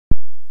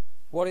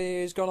What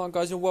is going on,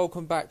 guys, and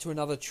welcome back to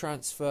another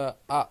transfer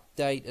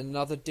update,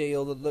 another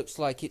deal that looks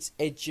like it's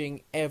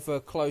edging ever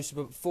closer.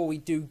 But before we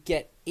do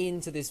get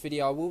into this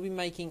video, I will be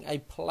making a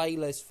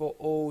playlist for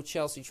all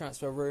Chelsea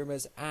transfer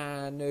rumours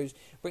and news,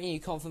 bringing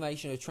you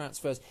confirmation of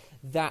transfers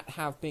that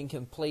have been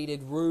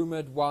completed,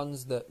 rumoured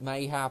ones that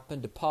may happen,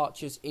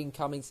 departures,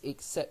 incomings,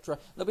 etc.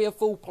 There'll be a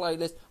full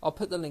playlist. I'll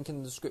put the link in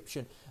the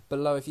description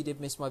below if you did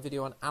miss my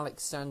video on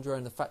Alexandra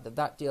and the fact that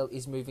that deal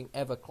is moving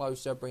ever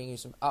closer, bringing you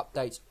some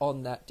updates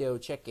on that deal.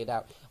 Check it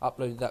out.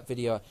 Uploaded that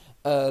video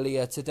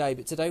earlier today.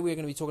 But today we're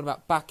going to be talking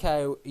about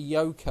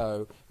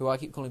Bakayoko, who I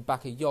keep calling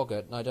Bakayoko,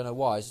 and I don't know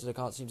why, since I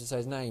can't seem to say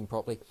his name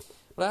properly.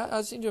 But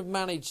I seem to have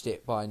managed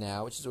it by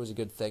now, which is always a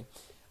good thing.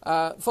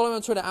 Follow me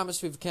on Twitter,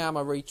 @AtmosphereForCam.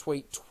 I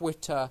retweet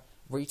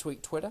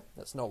Twitter.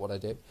 That's not what I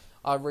do.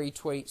 I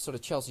retweet sort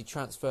of Chelsea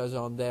transfers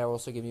on there.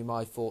 Also give you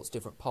my thoughts,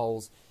 different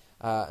polls,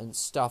 and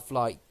stuff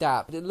like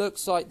that. But it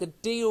looks like the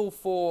deal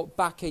for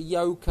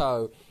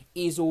Bakayoko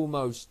is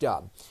almost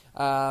done.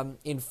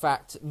 In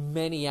fact,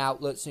 many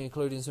outlets,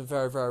 including some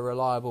very, very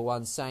reliable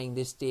ones, saying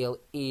this deal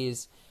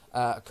is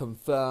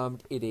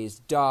confirmed, it is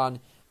done,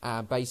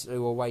 and basically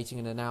we're waiting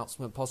an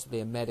announcement, possibly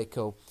a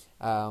medical,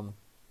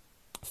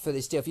 for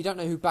this deal. If you don't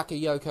know who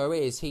Bakayoko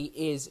is, he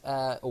is,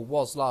 or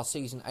was last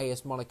season,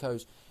 AS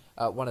Monaco's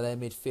one of their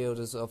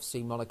midfielders.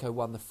 Obviously, Monaco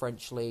won the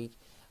French league,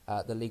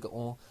 the Ligue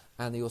 1,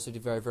 and they also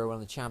did very, very well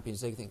in the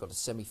Champions League. I think got to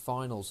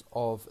semi-finals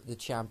of the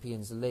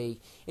Champions League.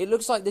 It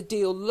looks like the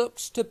deal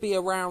looks to be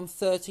around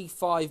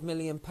 £35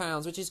 million,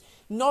 which is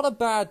not a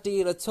bad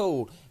deal at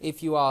all,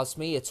 if you ask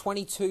me. A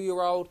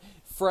 22-year-old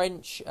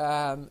French,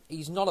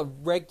 he's not a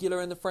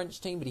regular in the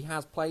French team, but he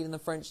has played in the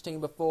French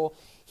team before.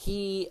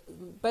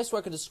 Best way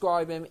I can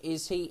describe him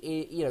is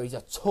he's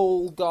a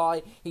tall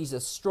guy, he's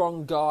a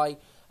strong guy,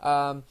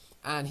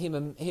 and him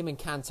and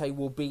Kante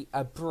will be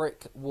a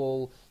brick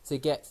wall to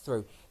get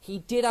through. He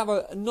did have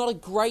not a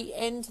great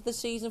end to the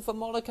season for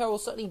Monaco, or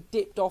certainly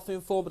dipped off in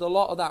form, but a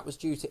lot of that was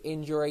due to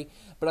injury.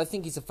 But I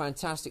think he's a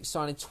fantastic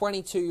signing.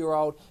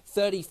 22-year-old,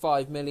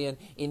 35 million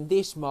in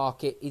this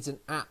market is an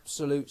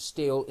absolute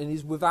steal, and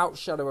is without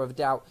shadow of a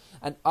doubt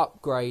an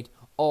upgrade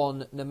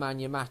on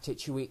Nemanja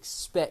Matic, who we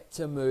expect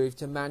to move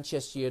to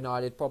Manchester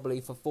United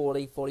probably for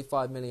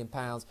 £40–45 million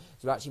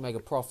to actually make a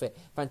profit.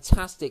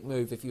 Fantastic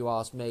move, if you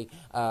ask me.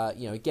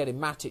 Getting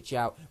Matic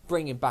out,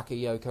 bringing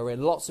Bakayoko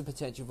in. Lots of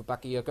potential for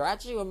Bakayoko.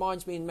 Actually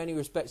reminds me in many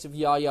respects of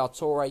Yaya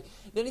Toure.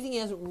 The only thing he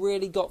hasn't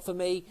really got for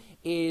me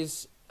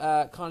is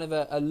kind of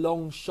a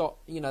long shot,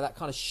 that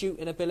kind of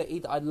shooting ability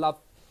that I'd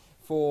love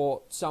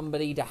for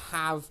somebody to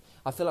have.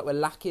 I feel like we're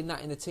lacking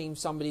that in the team.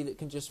 Somebody that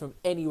can just from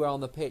anywhere on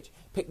the pitch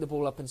pick the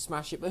ball up and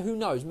smash it. But who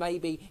knows?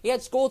 Maybe he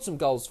had scored some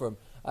goals from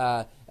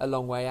a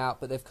long way out,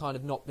 but they've kind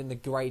of not been the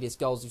greatest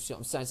goals. You see what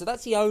I'm saying? So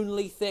that's the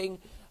only thing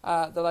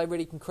that I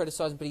really can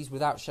criticise. But he's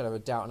without shadow of a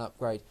doubt an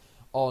upgrade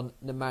on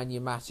Nemanja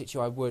Matic, who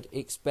I would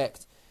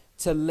expect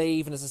to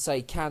leave. And as I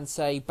say,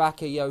 Kante,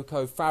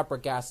 Bakayoko,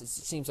 Fabregas, it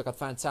seems like a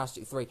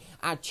fantastic three.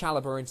 Add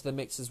Chalobah into the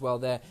mix as well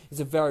there. It's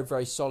a very,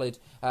 very solid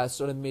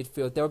sort of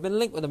midfield. There have been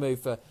linked with a move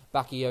for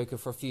Bakayoko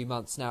for a few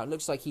months now. It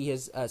looks like he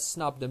has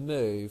snubbed a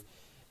move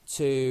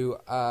to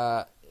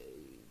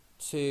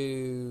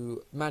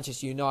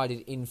Manchester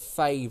United in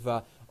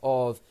favour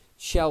of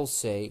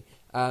Chelsea.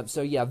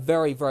 So yeah,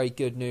 very, very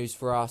good news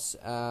for us.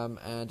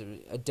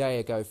 And a day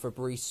ago,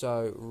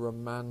 Fabrizio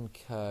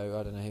Romanco,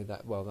 I don't know who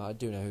that, well, I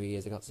do know who he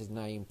is, I can't say his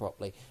name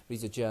properly, but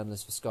he's a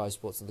journalist for Sky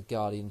Sports and The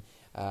Guardian,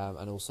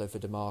 and also for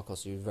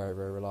DeMarcos, who's a very,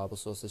 very reliable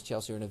source. Says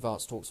Chelsea are in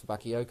advanced talks for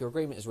Bakayoko.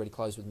 Agreement is really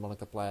close with the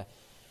Monaco player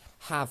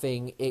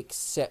having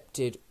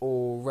accepted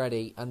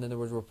already. And then there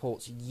was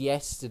reports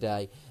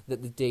yesterday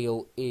that the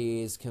deal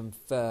is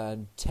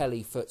confirmed.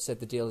 Telefoot said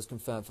the deal is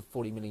confirmed for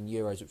 €40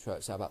 million, which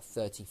works out about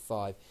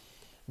 £35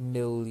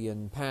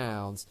 million.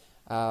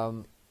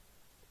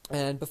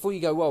 And before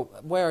you go, well,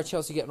 where are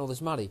Chelsea getting all this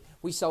money?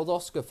 We sold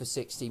Oscar for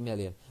 60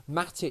 million.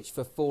 Matic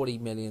for 40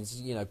 million is,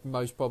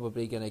 most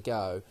probably going to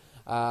go.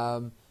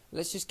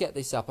 Let's just get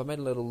this up. I made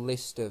a little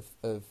list of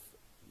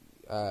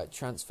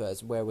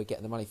transfers where we're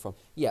getting the money from.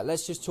 Yeah,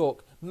 let's just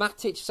talk.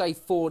 Matic, say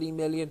 40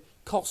 million.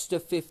 Costa,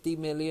 50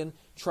 million.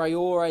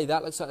 Traore,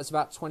 that looks like it's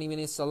about 20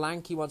 million.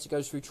 Solanke, once it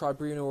goes through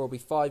Tribunal, will be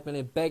 5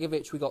 million.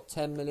 Begovic, we got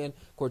 10 million.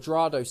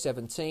 Cuadrado,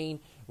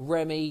 17.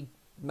 Remy,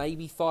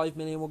 maybe 5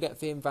 million we'll get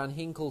for him. Van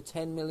Hinkel,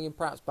 10 million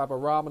perhaps.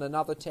 Babarama,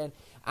 another 10.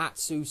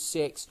 Atsu,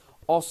 6.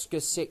 Oscar,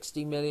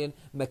 60 million.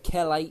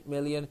 Mikel, 8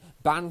 million.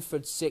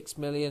 Banford, 6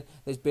 million.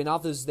 There's been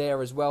others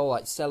there as well,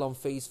 like sell-on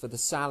fees for the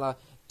Salah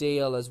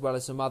deal, as well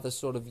as some other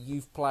sort of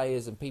youth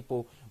players and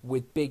people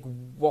with big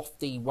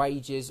wafty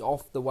wages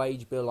off the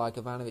wage bill like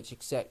Ivanovic,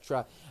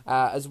 etc.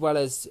 As well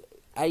as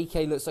AK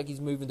looks like he's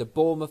moving to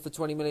Bournemouth for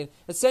 20 million.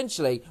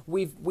 Essentially,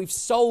 we've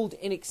sold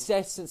in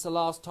excess since the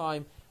last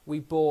time we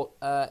bought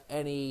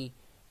any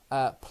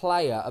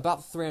player,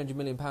 about £300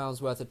 million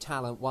worth of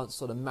talent once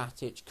sort of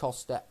Matic,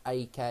 Costa,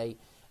 AK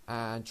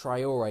and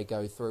Traore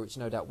go through, which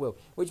no doubt will.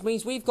 Which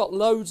means we've got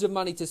loads of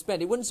money to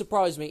spend. It wouldn't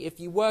surprise me if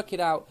you work it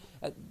out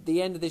at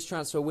the end of this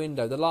transfer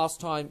window,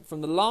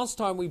 from the last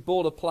time we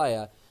bought a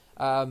player,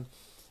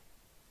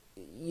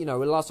 you know,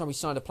 the last time we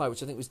signed a player,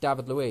 which I think was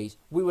David Luiz,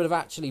 we would have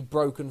actually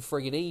broken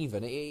friggin'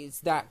 even. It's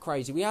that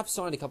crazy. We have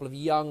signed a couple of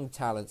young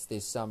talents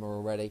this summer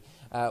already,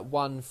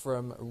 one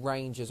from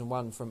Rangers and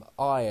one from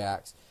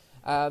Ajax.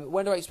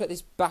 When do I expect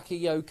this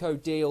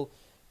Bakayoko deal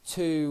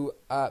to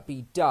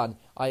be done?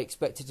 I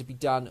expect it to be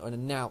done and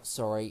announced,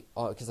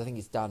 because I think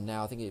it's done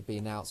now. I think it'll be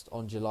announced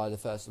on July the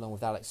 1st, along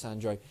with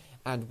Alexandro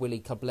and Willy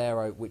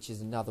Caballero, which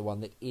is another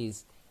one that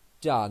is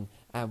done.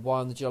 And why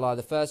on July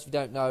the 1st? If you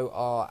don't know,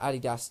 our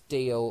Adidas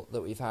deal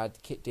that we've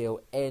had, kit deal,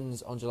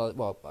 ends on July...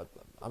 Well,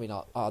 I mean,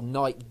 our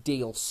Nike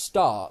deal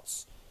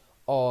starts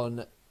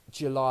on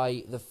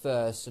July the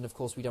 1st. And, of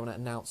course, we don't want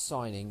to announce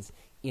signings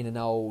in an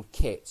old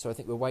kit. So I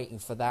think we're waiting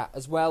for that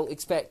as well.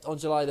 Expect on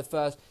July the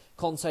 1st,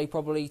 Conte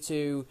probably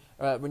to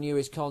renew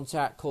his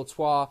contract.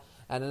 Courtois,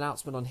 an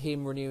announcement on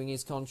him renewing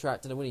his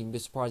contract, and I wouldn't even be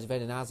surprised if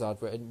Eden Hazard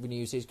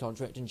renews his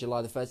contract on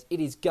July the 1st. It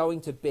is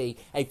going to be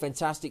a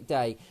fantastic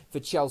day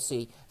for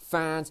Chelsea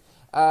fans,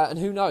 and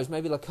who knows,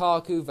 maybe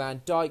Lukaku,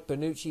 Van Dijk,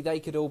 Bonucci, they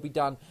could all be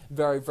done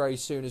very, very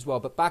soon as well.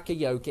 But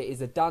Bakayoko is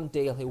a done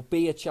deal. He'll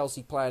be a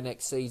Chelsea player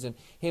next season.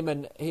 Him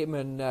and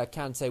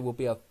Kante will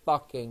be a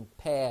fucking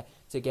pair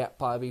to get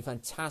by. It'll be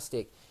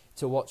fantastic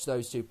to watch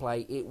those two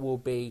play. It will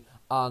be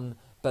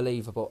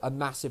unbelievable. A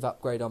massive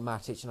upgrade on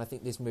Matic, and I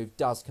think this move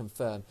does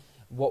confirm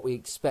what we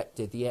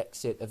expected, the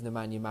exit of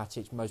Nemanja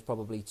Matic, most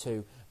probably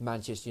to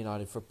Manchester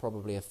United for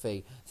probably a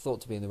fee,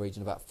 thought to be in the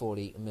region of about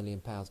 £40 million.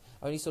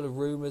 Only sort of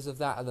rumours of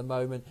that at the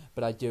moment,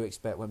 but I do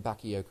expect when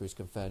Bakayoko is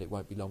confirmed, it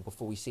won't be long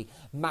before we see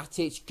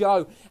Matic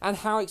go. And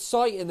how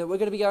exciting that we're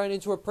going to be going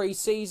into a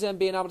pre-season,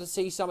 being able to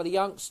see some of the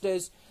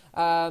youngsters,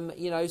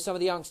 you know, some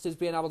of the youngsters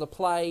being able to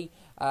play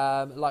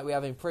like we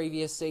have in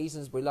previous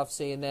seasons. We love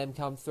seeing them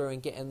come through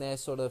and getting their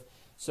sort of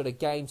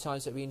game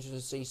times. So it'll be interesting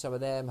to see some of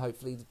them.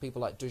 Hopefully the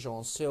people like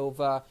Dujon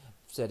Silva,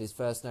 said his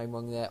first name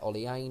wrong there,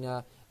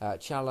 Oleana,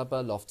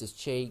 Chalobah,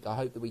 Loftus-Cheek. I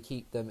hope that we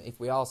keep them, if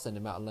we are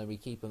sending them out alone, we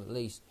keep them at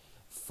least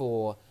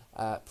for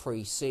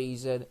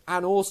pre-season.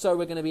 And also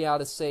we're going to be able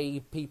to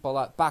see people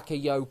like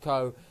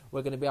Bakayoko.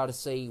 We're going to be able to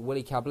see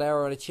Willy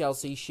Caballero in a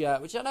Chelsea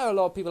shirt, which I know a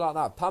lot of people like that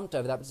are pumped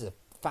over that, but it's a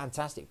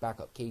fantastic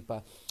backup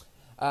keeper.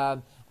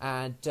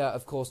 And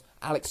of course,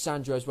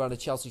 Alexandro as well in a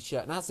Chelsea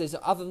shirt. And as there's,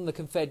 other than the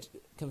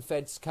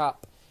Confeds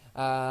Cup,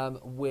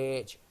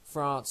 which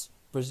France,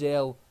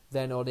 Brazil,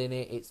 they're not in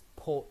it. It's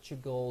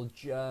Portugal,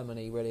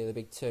 Germany, really the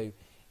big two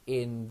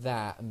in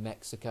that.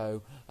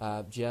 Mexico,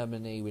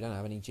 Germany, we don't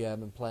have any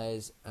German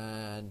players.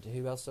 And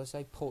who else did I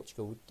say?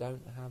 Portugal, we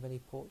don't have any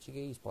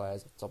Portuguese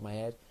players off the top of my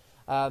head.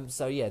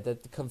 So yeah, the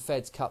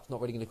Confeds Cup's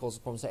not really going to cause a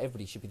problem, so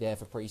everybody should be there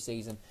for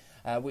pre-season,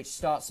 which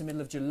starts in the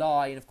middle of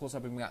July, and of course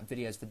I'll be bringing out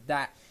videos for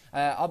that.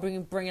 I'll be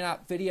bringing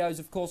out videos,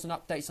 of course, and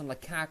updates on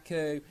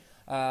Lukaku,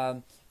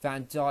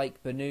 Van Dijk,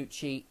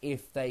 Bonucci,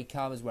 if they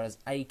come, as well as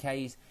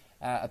AK's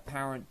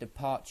apparent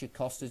departure,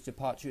 Costa's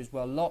departure as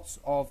well. Lots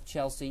of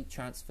Chelsea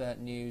transfer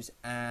news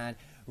and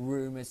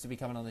rumours to be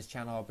coming on this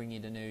channel. I'll bring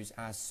you the news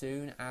as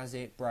soon as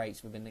it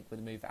breaks. We've been linked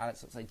with the move for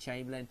Alex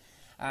Oxlade-Chamberlain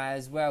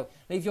as well.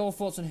 Leave your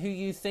thoughts on who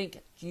you think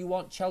you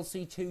want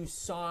Chelsea to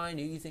sign,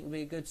 who you think will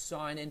be a good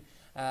signing.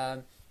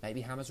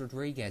 Maybe James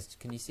Rodriguez.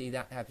 Can you see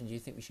that happen? Do you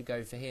think we should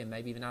go for him?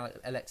 Maybe even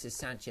Alexis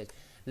Sanchez.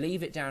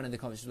 Leave it down in the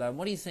comments below. And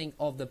what do you think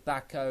of the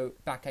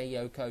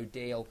Bakayoko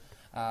deal?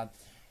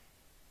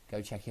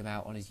 Go check him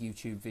out on his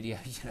YouTube video,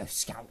 you know,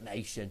 Scout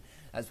Nation.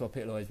 That's what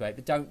people always wait.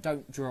 But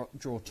don't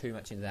draw too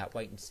much into that.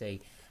 Wait and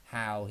see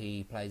how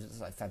he plays. It looks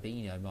like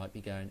Fabinho might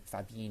be going.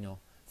 How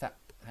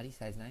do you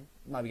say his name?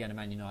 Might be going to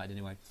Man United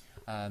anyway.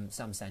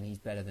 Some saying he's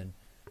better than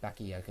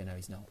Bakayoko. No,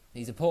 he's not.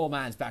 He's a poor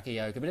man's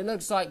Bakayoko. But it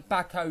looks like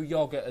Bako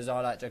Yogurt, as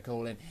I like to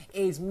call him,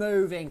 is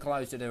moving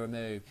closer to a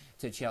move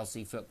to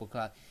Chelsea Football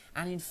Club.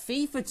 And in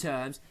FIFA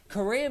terms,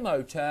 career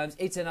mode terms,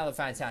 it's another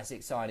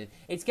fantastic signing.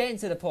 It's getting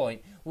to the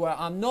point where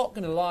I'm not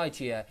going to lie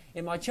to you.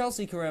 In my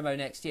Chelsea career mode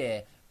next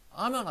year,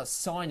 I might not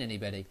sign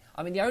anybody.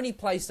 I mean, the only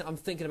place that I'm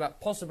thinking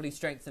about possibly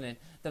strengthening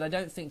that I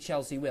don't think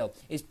Chelsea will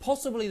is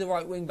possibly the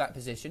right wing-back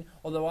position,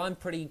 although I'm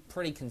pretty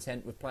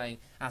content with playing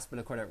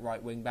Aspilicueta at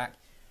right wing-back.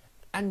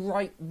 And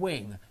right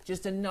wing,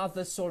 just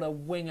another sort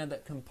of winger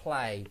that can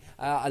play.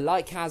 I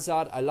like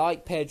Hazard, I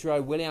like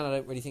Pedro. Willian I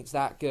don't really think is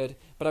that good,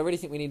 but I really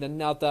think we need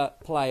another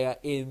player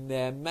in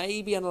there.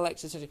 Maybe an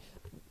Alexis,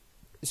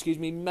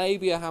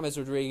 maybe a James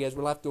Rodriguez.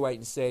 We'll have to wait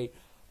and see.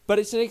 But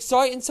it's an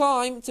exciting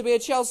time to be a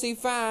Chelsea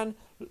fan.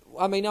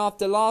 I mean,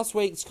 after last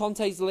week's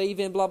Conte's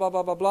leaving, blah, blah,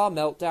 blah, blah, blah,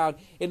 meltdown,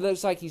 it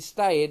looks like he's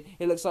staying.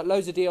 It looks like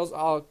loads of deals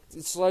are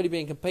slowly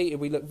being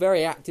completed. We look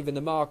very active in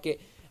the market.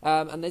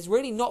 And there's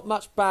really not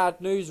much bad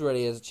news,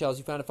 really, as a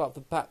Chelsea fan, apart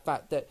from the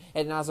fact that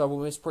Eden Hazard will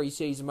miss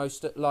pre-season,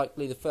 most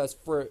likely the first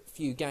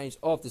few games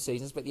of the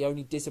season. But the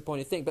only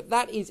disappointing thing. But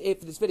that is it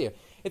for this video.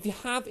 If you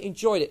have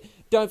enjoyed it,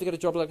 don't forget to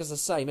drop a like, as I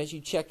say. Make sure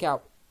you check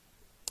out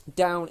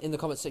down in the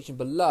comment section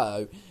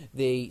below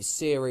the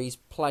series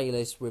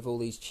playlist with all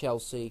these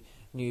Chelsea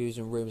news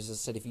and rumours. As I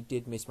said, if you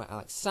did miss my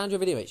Alexandra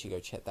video, make sure you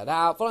go check that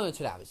out. Follow me on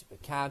Twitter, if you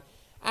can.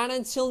 And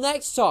until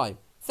next time,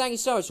 Thank you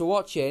so much for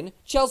watching.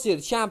 Chelsea are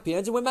the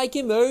champions and we're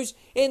making moves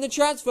in the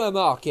transfer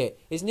market.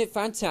 Isn't it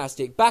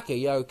fantastic?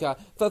 Bakayoko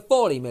for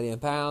 £40 million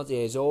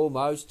is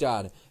almost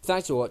done.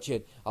 Thanks for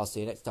watching. I'll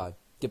see you next time.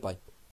 Goodbye.